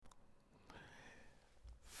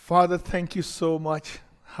Father, thank you so much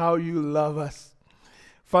how you love us.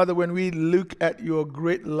 Father, when we look at your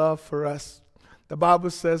great love for us, the Bible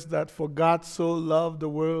says that for God so loved the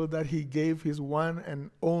world that he gave his one and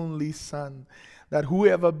only Son, that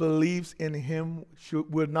whoever believes in him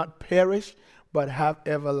will not perish but have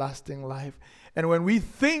everlasting life. And when we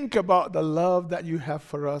think about the love that you have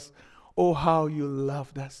for us, oh, how you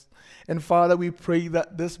loved us. And Father, we pray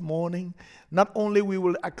that this morning, not only we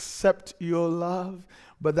will accept your love,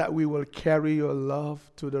 but that we will carry your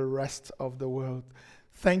love to the rest of the world.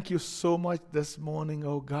 Thank you so much this morning,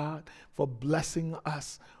 oh God, for blessing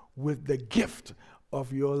us with the gift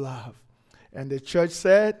of your love. And the church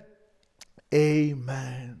said,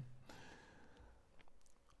 Amen.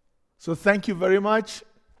 So thank you very much.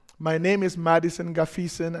 My name is Madison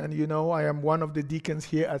Gaffison, and you know I am one of the deacons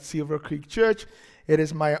here at Silver Creek Church. It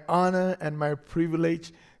is my honor and my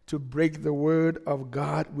privilege to break the word of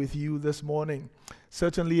God with you this morning.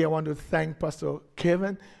 Certainly, I want to thank Pastor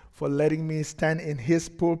Kevin for letting me stand in his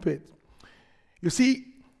pulpit. You see,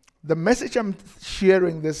 the message I'm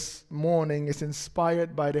sharing this morning is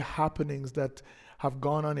inspired by the happenings that have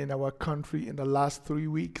gone on in our country in the last 3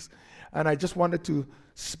 weeks. And I just wanted to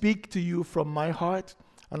speak to you from my heart,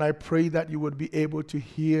 and I pray that you would be able to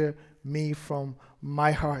hear me from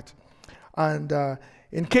my heart. And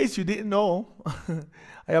in case you didn't know,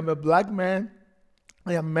 I am a black man.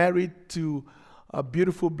 I am married to a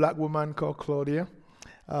beautiful black woman called Claudia.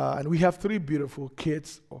 And we have 3 beautiful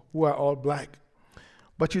kids who are all black.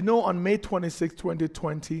 But you know, on May 26,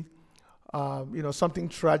 2020, something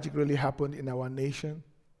tragic really happened in our nation.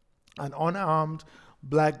 An unarmed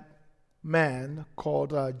black man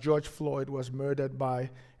called George Floyd was murdered by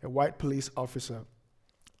a white police officer.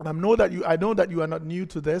 And I know that you are not new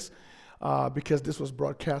to this because this was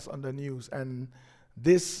broadcast on the news. And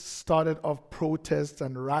this started off protests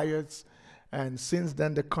and riots. And since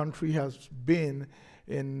then, the country has been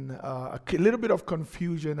in a little bit of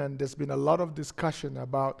confusion, and there's been a lot of discussion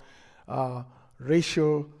about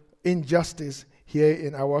racial injustice here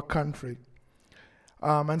in our country.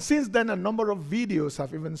 And since then, a number of videos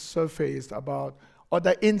have even surfaced about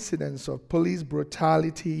other incidents of police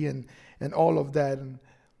brutality and all of that.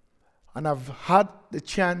 And I've had the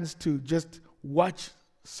chance to just watch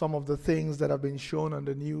some of the things that have been shown on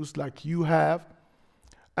the news like you have.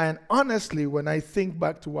 And honestly, when I think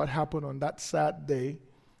back to what happened on that sad day,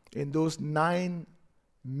 in those 9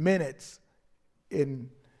 minutes in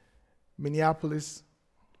Minneapolis,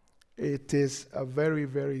 it is a very,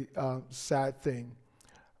 very sad thing.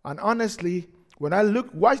 And honestly, when I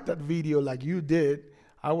watched that video like you did,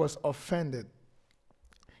 I was offended.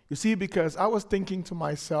 You see, because I was thinking to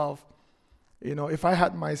myself, if I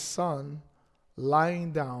had my son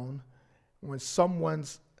lying down with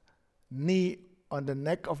someone's knee on the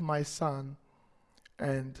neck of my son,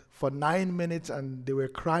 and for 9 minutes, and they were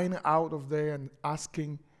crying out of there and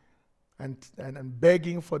asking and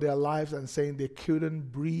begging for their lives and saying they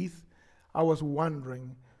couldn't breathe, I was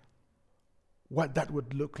wondering what that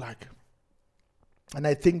would look like. And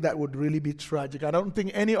I think that would really be tragic. I don't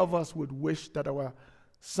think any of us would wish that our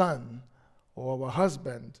son or our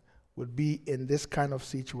husband would be in this kind of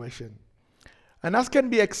situation. And as can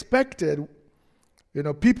be expected,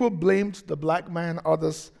 people blamed the black man,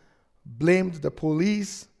 others blamed the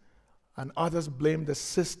police, and others blamed the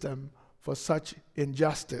system for such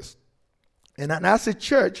injustice. And as a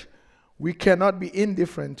church, we cannot be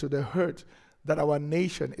indifferent to the hurt that our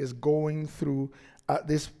nation is going through at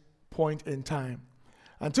this point in time.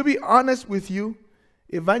 And to be honest with you,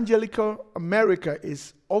 evangelical America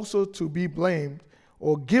is also to be blamed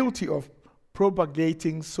or guilty of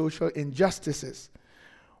propagating social injustices.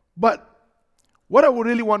 But what I would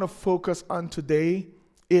really want to focus on today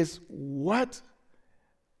is what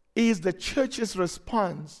is the church's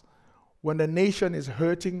response when the nation is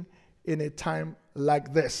hurting in a time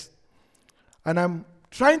like this. And I'm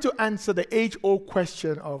trying to answer the age-old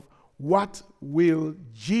question of what will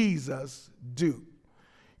Jesus do?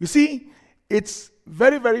 You see, it's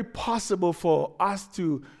very, very possible for us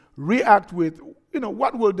to react with,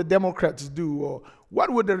 what will the Democrats do, or what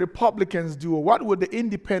would the Republicans do, or what would the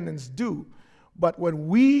independents do? But when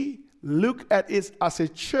we look at it as a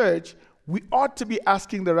church, we ought to be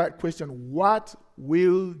asking the right question: what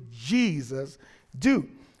will Jesus do?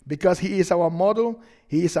 Because he is our model,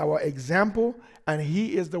 he is our example, and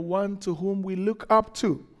he is the one to whom we look up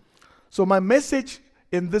to. So my message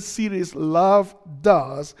in this series, Love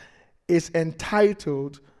Does, is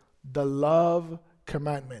entitled The Love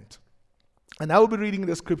Commandment. And I will be reading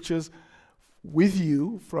the scriptures with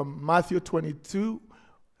you from Matthew 22,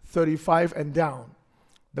 35 and down.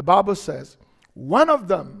 The Bible says, one of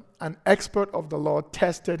them, an expert of the law,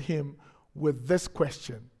 tested him with this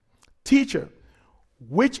question: Teacher,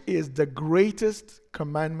 which is the greatest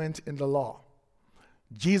commandment in the law?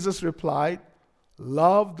 Jesus replied,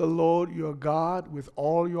 Love the Lord your God with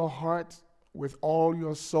all your heart, with all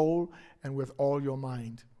your soul, and with all your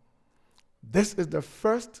mind. This is the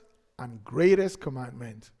first and greatest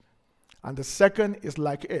commandment. And the second is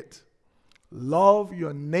like it. Love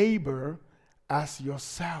your neighbor as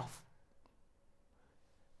yourself.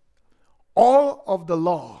 All of the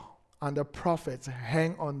law and the prophets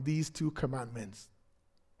hang on these two commandments.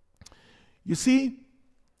 You see,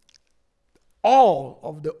 all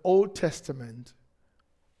of the Old Testament,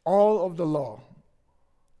 all of the law,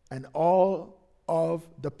 and all of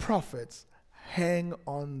the prophets hang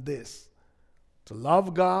on this: to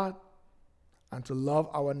love God and to love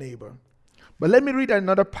our neighbor. But let me read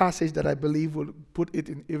another passage that I believe will put it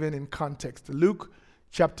even in context. Luke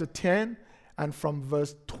chapter 10 and from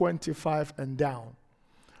verse 25 and down.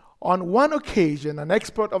 On one occasion, an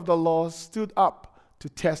expert of the law stood up to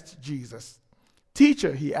test Jesus.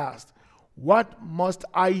 Teacher, he asked, what must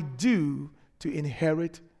I do to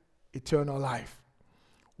inherit eternal life?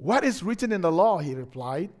 What is written in the law? He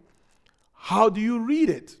replied. How do you read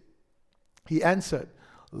it? He answered,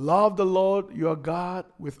 love the Lord your God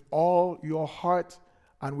with all your heart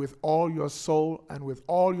and with all your soul and with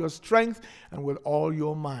all your strength and with all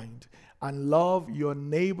your mind, and love your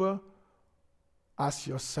neighbor as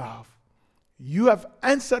yourself. You have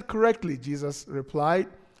answered correctly, Jesus replied.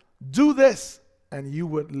 Do this and you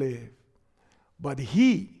would live. But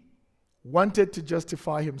he wanted to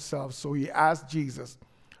justify himself, so he asked Jesus,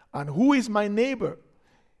 and who is my neighbor?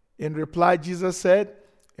 In reply, Jesus said,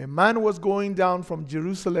 a man was going down from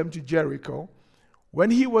Jerusalem to Jericho when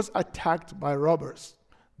he was attacked by robbers.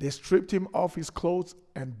 They stripped him of his clothes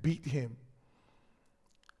and beat him.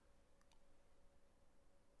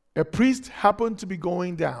 A priest happened to be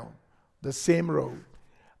going down the same road,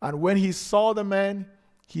 and when he saw the man,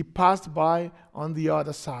 he passed by on the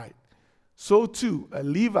other side. So too, a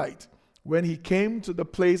Levite, when he came to the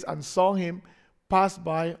place and saw him, passed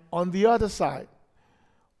by on the other side.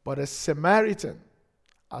 But a Samaritan,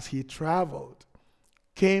 as he traveled,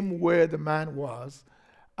 came where the man was,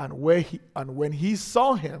 and when he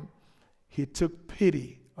saw him, he took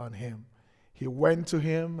pity on him. He went to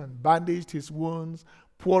him and bandaged his wounds,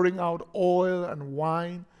 pouring out oil and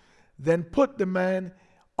wine, then put the man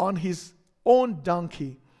on his own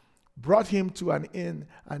donkey, brought him to an inn,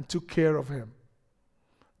 and took care of him.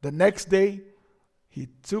 The next day, he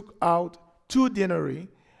took out 2 denarii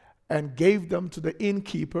and gave them to the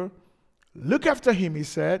innkeeper. Look after him, he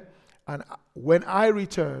said, and when I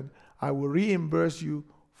return, I will reimburse you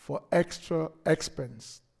for extra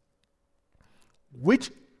expense.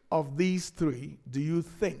 Which of these 3 do you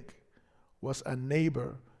think was a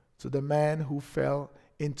neighbor to the man who fell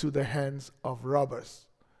into the hands of robbers?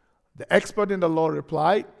 The expert in the law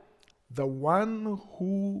replied, the one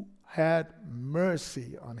who had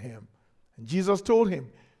mercy on him. And Jesus told him,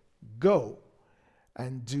 go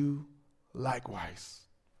and do likewise.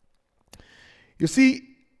 You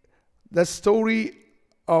see, the story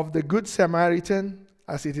of the Good Samaritan,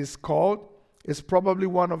 as it is called, is probably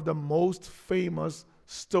one of the most famous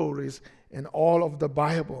stories in all of the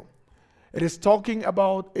Bible. It is talking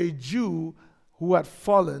about a Jew who had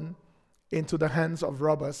fallen into the hands of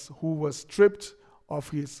robbers, who was stripped of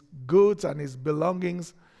his goods and his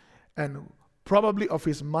belongings and probably of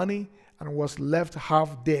his money, and was left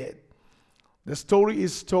half dead. The story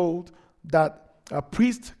is told that a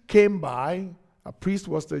priest came by. The priest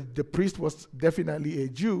was definitely a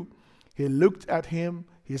Jew. He looked at him,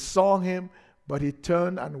 he saw him, but he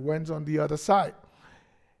turned and went on the other side.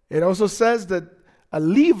 It also says that a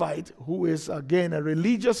Levite, who is again a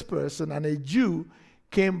religious person and a Jew,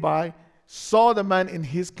 came by, saw the man in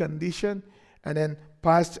his condition, and then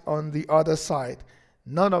passed on the other side.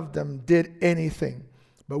 None of them did anything.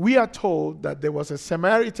 But we are told that there was a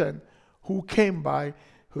Samaritan who came by,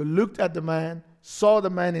 who looked at the man, saw the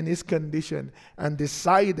man in his condition, and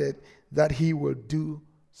decided that he would do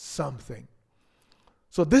something.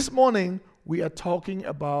 So this morning, we are talking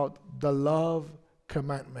about the love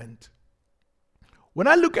commandment. When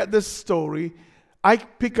I look at this story, I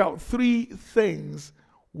pick out 3 things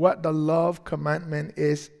what the love commandment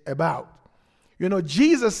is about. You know,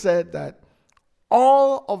 Jesus said that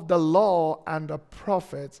all of the law and the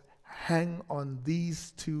prophets hang on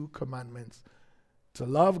these 2 commandments: to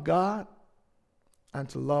love God and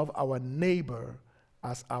to love our neighbor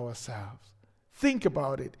as ourselves. Think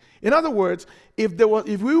about it. In other words, if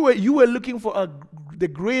you were looking for the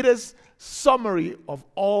greatest summary of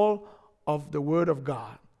all of the Word of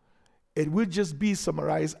God, it would just be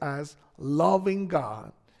summarized as loving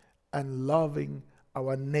God and loving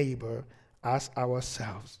our neighbor as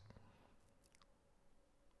ourselves.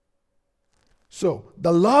 So,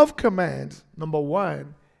 the love command, number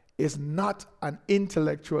one, is not an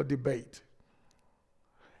intellectual debate.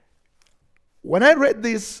 When I read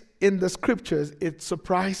this in the scriptures, it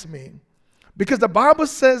surprised me. Because the Bible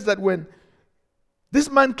says that when this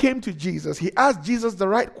man came to Jesus, he asked Jesus the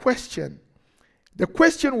right question. The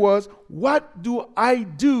question was, what do I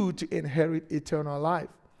do to inherit eternal life?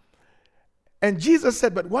 And Jesus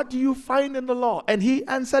said, but what do you find in the law? And he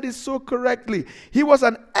answered it so correctly. He was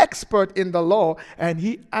an expert in the law, and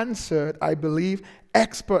he answered, I believe,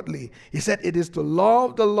 expertly. He said, it is to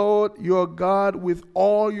love the Lord your God with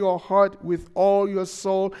all your heart, with all your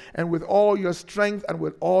soul, and with all your strength, and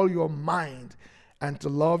with all your mind, and to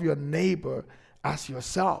love your neighbor as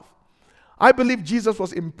yourself. I believe Jesus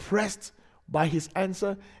was impressed by his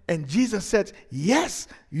answer, and Jesus said, yes,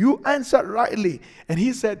 you answered rightly. And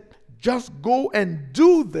he said, just go and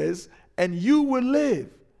do this, and you will live.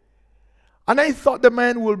 And I thought the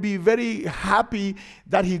man will be very happy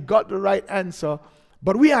that he got the right answer.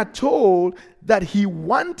 But we are told that he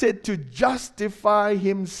wanted to justify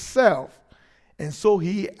himself. And so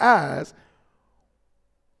he asked,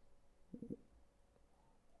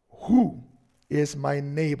 who is my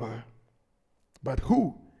neighbor? But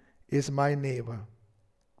who is my neighbor?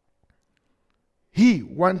 He,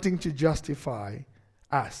 wanting to justify,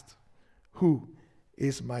 asked, who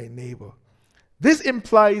is my neighbor? This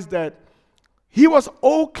implies that he was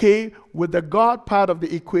okay with the God part of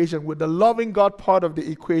the equation, with the loving God part of the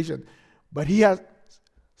equation, but he has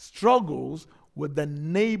struggles with the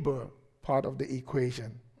neighbor part of the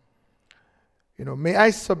equation. May I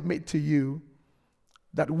submit to you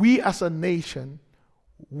that we as a nation,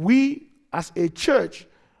 we as a church,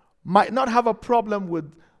 might not have a problem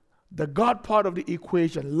with the God part of the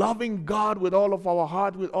equation, loving God with all of our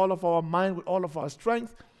heart, with all of our mind, with all of our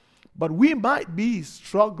strength, but we might be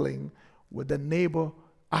struggling with the neighbor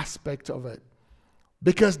aspect of it.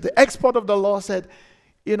 Because the expert of the law said,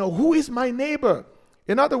 who is my neighbor?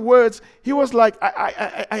 In other words, he was like,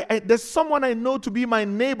 there's someone I know to be my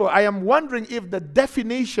neighbor. I am wondering if the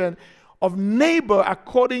definition of neighbor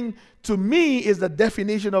according to me is the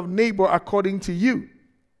definition of neighbor according to you.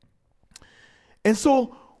 And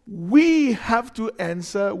so we have to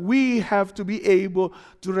answer, we have to be able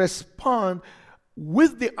to respond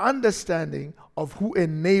with the understanding of who a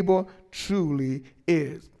neighbor truly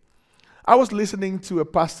is. I was listening to a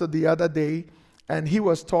pastor the other day, and he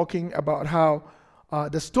was talking about how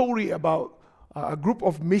the story about a group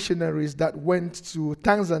of missionaries that went to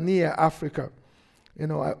Tanzania, Africa,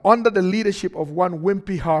 under the leadership of one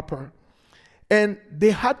Wimpy Harper. And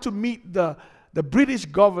they had to meet the British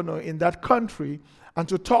governor in that country and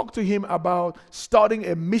to talk to him about starting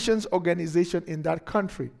a missions organization in that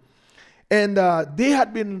country. And they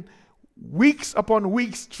had been weeks upon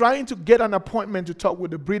weeks trying to get an appointment to talk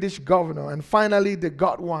with the British governor, and finally they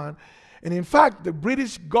got one. And in fact, the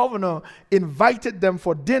British governor invited them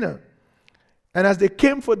for dinner. And as they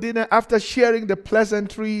came for dinner, after sharing the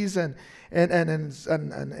pleasantries and just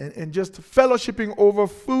fellowshipping over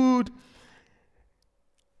food,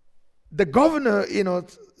 the governor,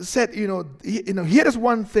 said, here is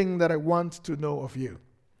one thing that I want to know of you.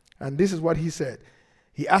 And this is what he said.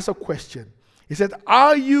 He asked a question. He said,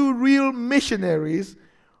 are you real missionaries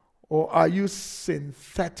or are you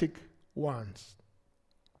synthetic ones?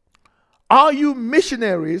 Are you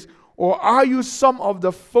missionaries or are you some of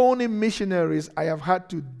the phony missionaries I have had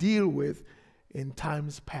to deal with in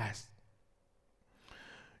times past?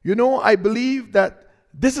 I believe that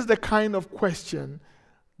this is the kind of question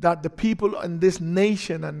that the people in this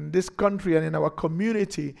nation and this country and in our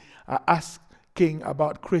community are asking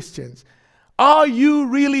about Christians. Are you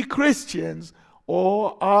really Christians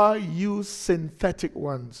or are you synthetic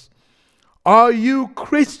ones? Are you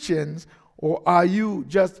Christians or are you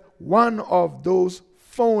just one of those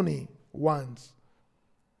phony ones?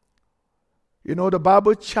 The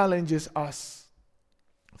Bible challenges us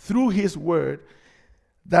through His Word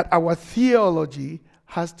that our theology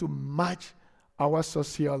has to match our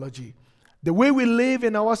sociology. The way we live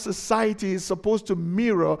in our society is supposed to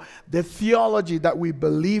mirror the theology that we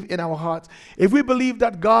believe in our hearts. If we believe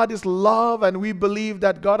that God is love and we believe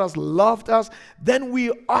that God has loved us, then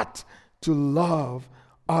we ought to love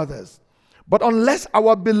others. But unless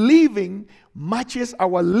our believing matches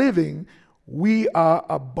our living, we are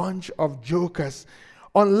a bunch of jokers.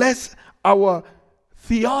 Unless our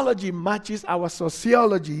theology matches our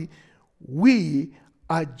sociology, we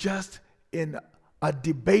are just in a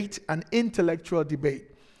debate, an intellectual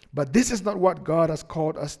debate. But this is not what God has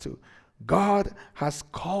called us to. God has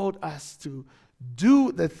called us to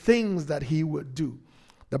do the things that he would do.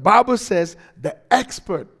 The Bible says the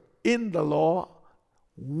expert in the law,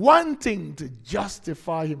 wanting to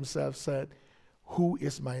justify himself, said, "Who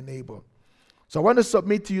is my neighbor?" So I want to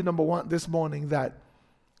submit to you, number one, this morning, that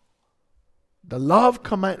the love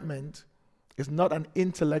commandment is not an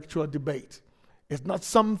intellectual debate. It's not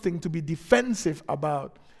something to be defensive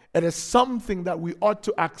about. It is something that we ought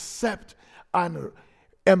to accept and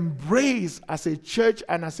embrace as a church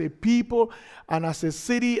and as a people and as a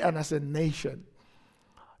city and as a nation.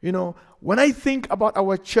 You know, when I think about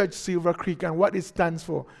our church, Silver Creek, and what it stands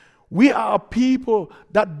for, we are a people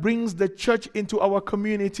that brings the church into our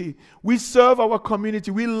community. We serve our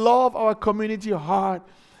community. We love our community hard.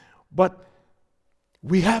 But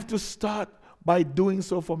we have to start by doing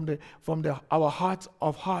so from our hearts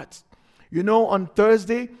of hearts. You know, on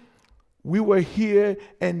Thursday, we were here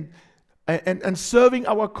and serving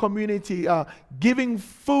our community, giving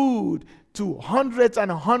food to hundreds and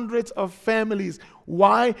hundreds of families.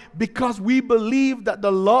 Why? Because we believe that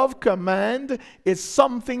the love command is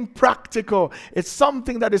something practical. It's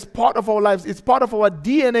something that is part of our lives. It's part of our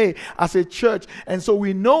DNA as a church. And so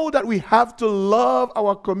we know that we have to love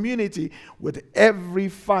our community with every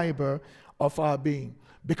fiber of our being.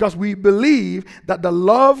 Because we believe that the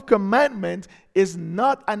love commandment is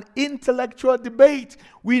not an intellectual debate.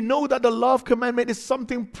 We know that the love commandment is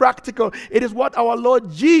something practical. It is what our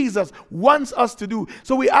Lord Jesus wants us to do.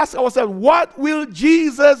 So we ask ourselves, what will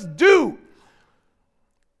Jesus do?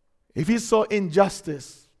 If he saw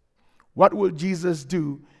injustice, what will Jesus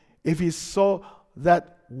do if he saw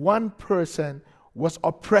that one person was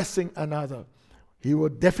oppressing another? He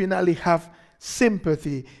would definitely have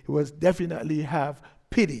sympathy. He would definitely have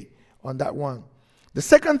pity on that one. The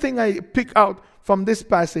second thing I pick out from this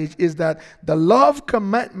passage is that the love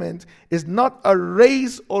commandment is not a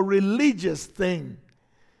race or religious thing.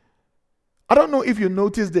 I don't know if you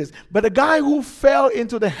noticed this, but the guy who fell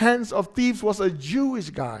into the hands of thieves was a Jewish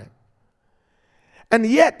guy. And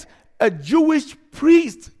yet, a Jewish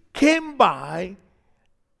priest came by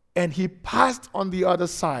and he passed on the other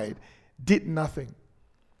side, did nothing.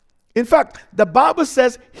 In fact, the Bible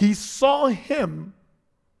says he saw him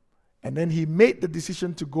and then he made the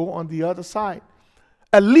decision to go on the other side.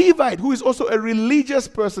 A Levite, who is also a religious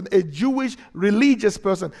person, a Jewish religious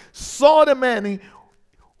person, saw the man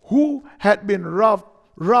who had been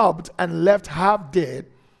robbed and left half dead,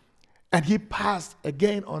 and he passed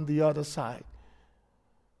again on the other side.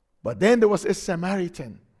 But then there was a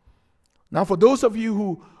Samaritan. Now, for those of you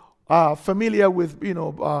who are familiar with,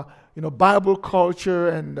 Bible culture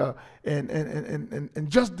and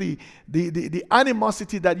just the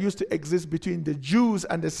animosity that used to exist between the Jews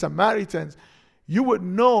and the Samaritans, you would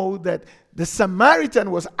know that the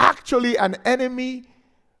Samaritan was actually an enemy.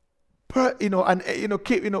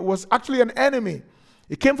 Was actually an enemy.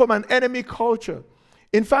 It came from an enemy culture.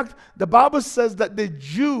 In fact, the Bible says that the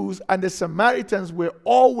Jews and the Samaritans were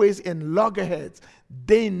always in loggerheads.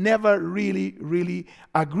 They never really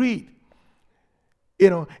agreed.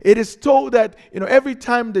 It is told that, every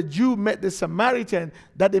time the Jew met the Samaritan,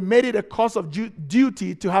 that they made it a cause of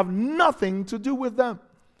duty to have nothing to do with them.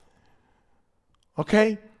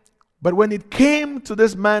 Okay? But when it came to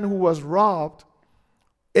this man who was robbed,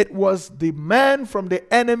 it was the man from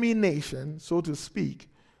the enemy nation, so to speak,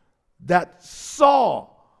 that saw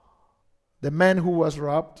the man who was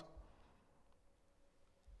robbed,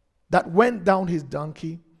 that went down his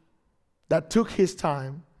donkey, that took his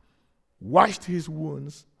time, washed his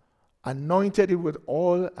wounds, anointed it with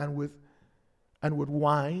oil and with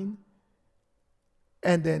wine,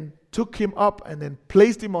 and then took him up and then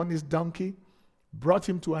placed him on his donkey, brought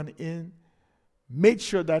him to an inn, made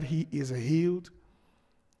sure that he is healed,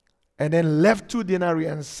 and then left 2 denarii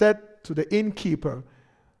and said to the innkeeper,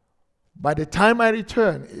 "By the time I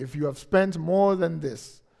return, if you have spent more than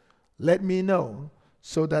this, let me know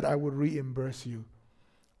so that I will reimburse you."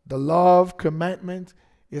 The love commandment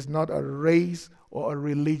is not a race or a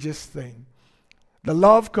religious thing. The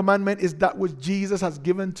love commandment is that which Jesus has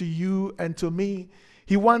given to you and to me.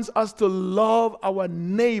 He wants us to love our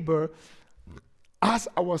neighbor as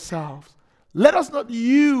ourselves. Let us not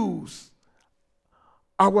use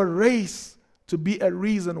our race to be a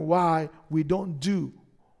reason why we don't do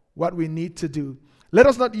what we need to do. Let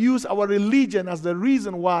us not use our religion as the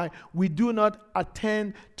reason why we do not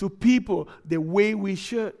attend to people the way we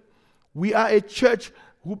should. We are a church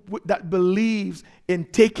that believes in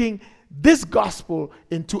taking this gospel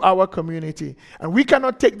into our community. And we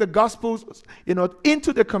cannot take the gospels,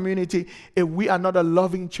 into the community if we are not a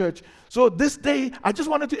loving church. So this day, I just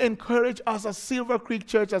wanted to encourage us as Silver Creek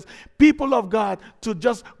Church, as people of God, to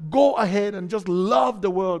just go ahead and just love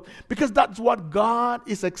the world, because that's what God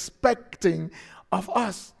is expecting of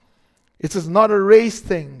us. It is not a race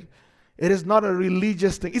thing. It is not a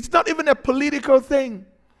religious thing. It's not even a political thing.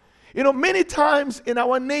 Many times in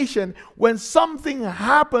our nation, when something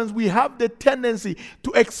happens, we have the tendency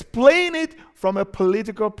to explain it from a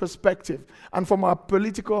political perspective and from a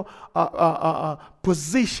political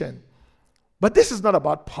position. But this is not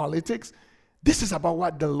about politics. This is about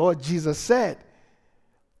what the Lord Jesus said.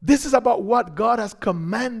 This is about what God has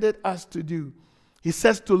commanded us to do. He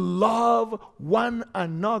says to love one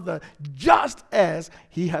another just as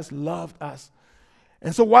He has loved us.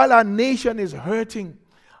 And so while our nation is hurting,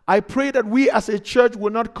 I pray that we as a church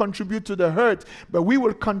will not contribute to the hurt, but we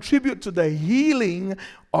will contribute to the healing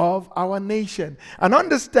of our nation. And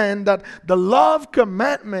understand that the love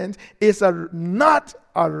commandment is not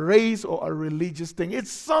a race or a religious thing.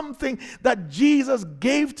 It's something that Jesus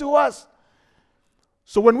gave to us.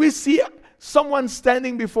 So when we see someone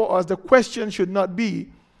standing before us, the question should not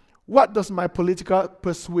be, what does my political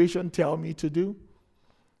persuasion tell me to do?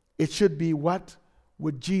 It should be, what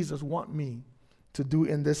would Jesus want me to do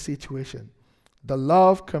in this situation? The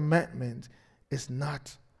love commandment is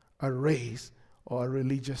not a race or a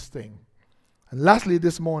religious thing. And lastly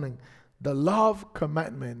this morning, the love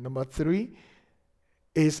commandment, number 3,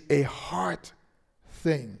 is a heart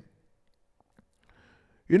thing.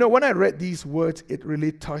 When I read these words, it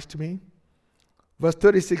really touched me. Verse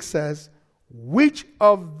 36 says, which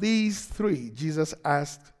of these 3, Jesus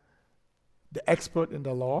asked the expert in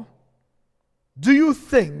the law, do you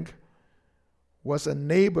think was a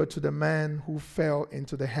neighbor to the man who fell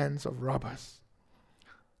into the hands of robbers?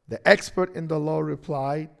 The expert in the law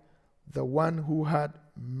replied, the one who had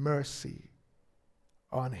mercy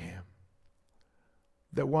on him.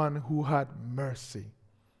 The one who had mercy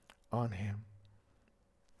on him.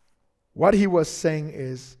 What he was saying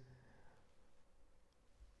is,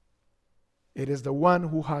 it is the one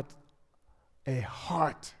who had a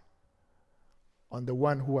heart on the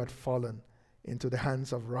one who had fallen into the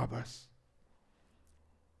hands of robbers.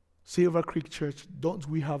 Silver Creek Church, don't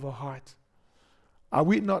we have a heart? Are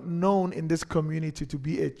we not known in this community to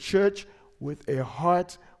be a church with a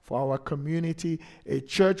heart for our community, a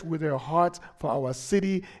church with a heart for our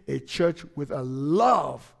city, a church with a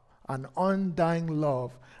love, an undying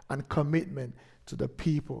love and commitment to the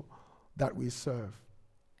people that we serve?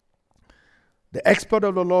 The expert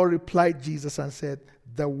of the law replied Jesus and said,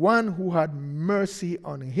 the one who had mercy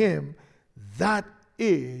on him, that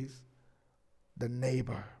is the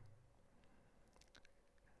neighbor.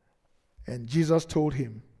 And Jesus told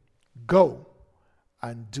him, go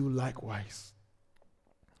and do likewise.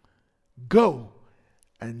 Go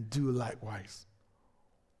and do likewise.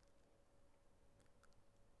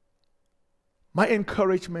 My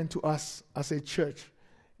encouragement to us as a church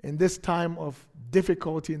in this time of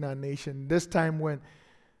difficulty in our nation, this time when,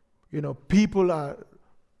 people are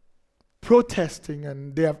protesting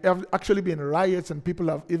and there have actually been riots and people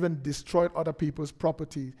have even destroyed other people's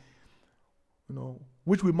property,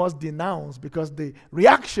 which we must denounce, because the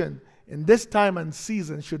reaction in this time and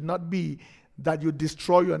season should not be that you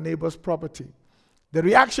destroy your neighbor's property. The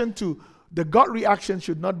God reaction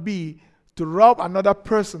should not be to rob another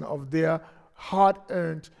person of their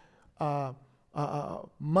hard-earned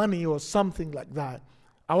money or something like that.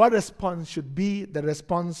 Our response should be the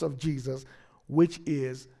response of Jesus, which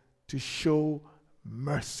is to show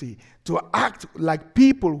mercy, to act like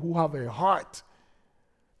people who have a heart,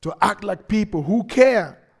 to act like people who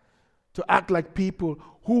care, to act like people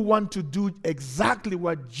who want to do exactly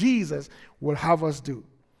what Jesus will have us do.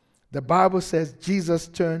 The Bible says Jesus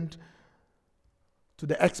turned to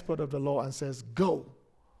the expert of the law and says, go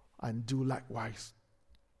and do likewise.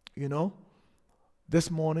 This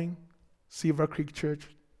morning, Silver Creek Church,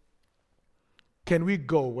 can we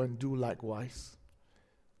go and do likewise?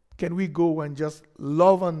 Can we go and just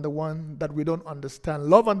love on the one that we don't understand?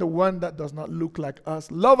 Love on the one that does not look like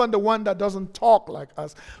us. Love on the one that doesn't talk like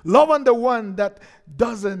us. Love on the one that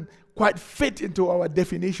doesn't quite fit into our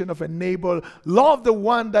definition of a neighbor. Love the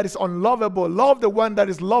one that is unlovable. Love the one that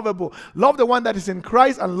is lovable. Love the one that is in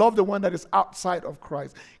Christ and love the one that is outside of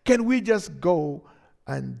Christ. Can we just go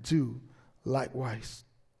and do likewise?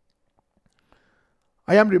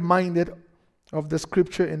 I am reminded of the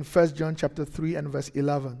scripture in 1 John chapter 3 and verse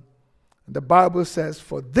 11. The Bible says,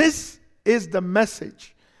 for this is the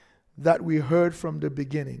message that we heard from the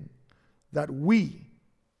beginning, that we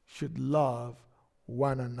should love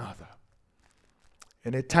one another.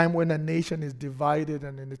 In a time when a nation is divided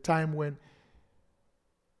and in a time when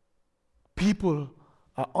people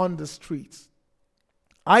are on the streets,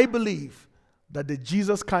 I believe that the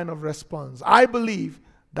Jesus kind of response, I believe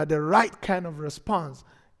that the right kind of response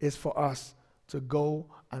is for us to go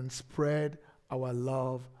and spread our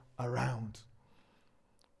love around.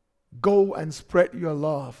 Go and spread your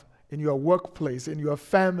love in your workplace, in your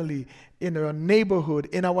family, in your neighborhood,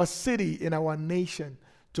 in our city, in our nation,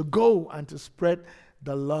 to go and to spread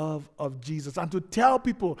the love of Jesus and to tell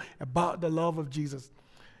people about the love of Jesus.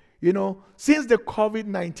 You know, since the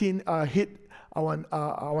COVID-19 hit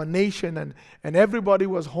our nation and everybody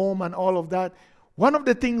was home and all of that, one of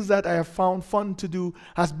the things that I have found fun to do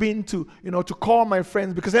has been to call my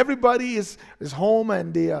friends, because everybody is home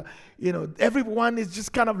and they are, everyone is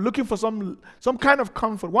just kind of looking for some kind of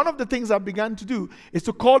comfort. One of the things I began to do is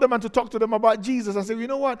to call them and to talk to them about Jesus and say, you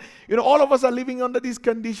know what, all of us are living under these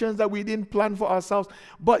conditions that we didn't plan for ourselves.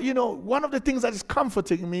 But, one of the things that is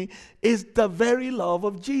comforting me is the very love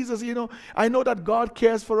of Jesus. I know that God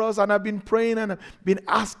cares for us, and I've been praying and I've been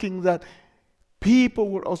asking that people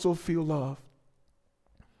would also feel love.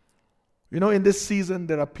 In this season,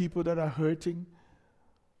 there are people that are hurting.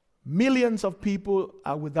 Millions of people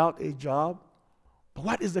are without a job. But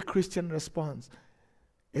what is the Christian response?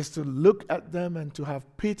 It's to look at them and to have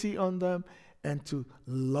pity on them and to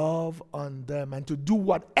love on them and to do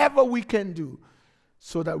whatever we can do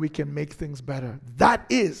so that we can make things better. That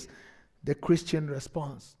is the Christian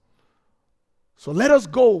response. So let us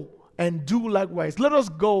go and do likewise. Let us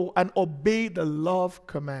go and obey the love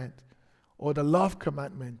command or the love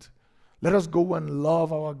commandment. Let us go and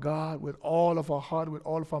love our God with all of our heart, with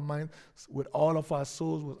all of our mind, with all of our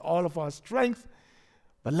souls, with all of our strength.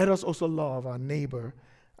 But let us also love our neighbor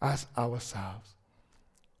as ourselves.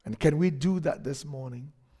 And can we do that this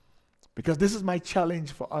morning? Because this is my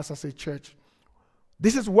challenge for us as a church.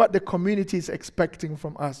 This is what the community is expecting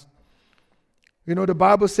from us. The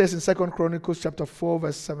Bible says in 2 Chronicles chapter 4,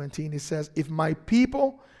 verse 17, it says, "If my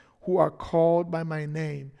people who are called by my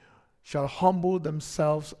name shall humble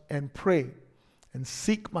themselves and pray and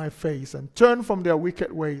seek my face and turn from their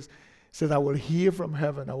wicked ways," says, "I will hear from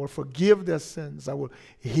heaven, I will forgive their sins, I will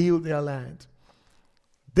heal their land."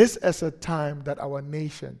 This is a time that our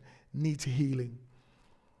nation needs healing.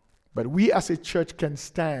 But we as a church can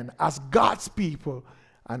stand as God's people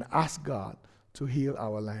and ask God to heal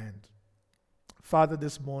our land. Father,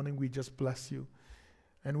 this morning we just bless you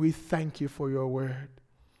and we thank you for your word,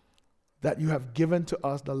 that you have given to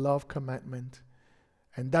us the love commandment,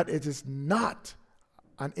 and that it is not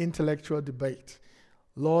an intellectual debate.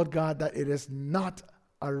 Lord God, that it is not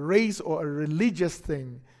a race or a religious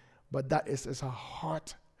thing, but that it is a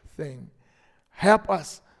heart thing. Help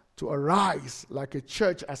us to arise like a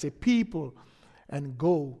church, as a people, and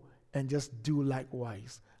go and just do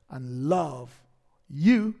likewise and love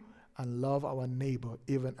you and love our neighbor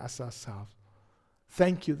even as ourselves.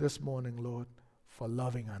 Thank you this morning, Lord, for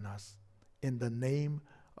loving on us. In the name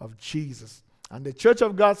of Jesus. And the church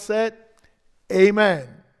of God said, amen.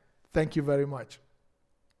 Thank you very much.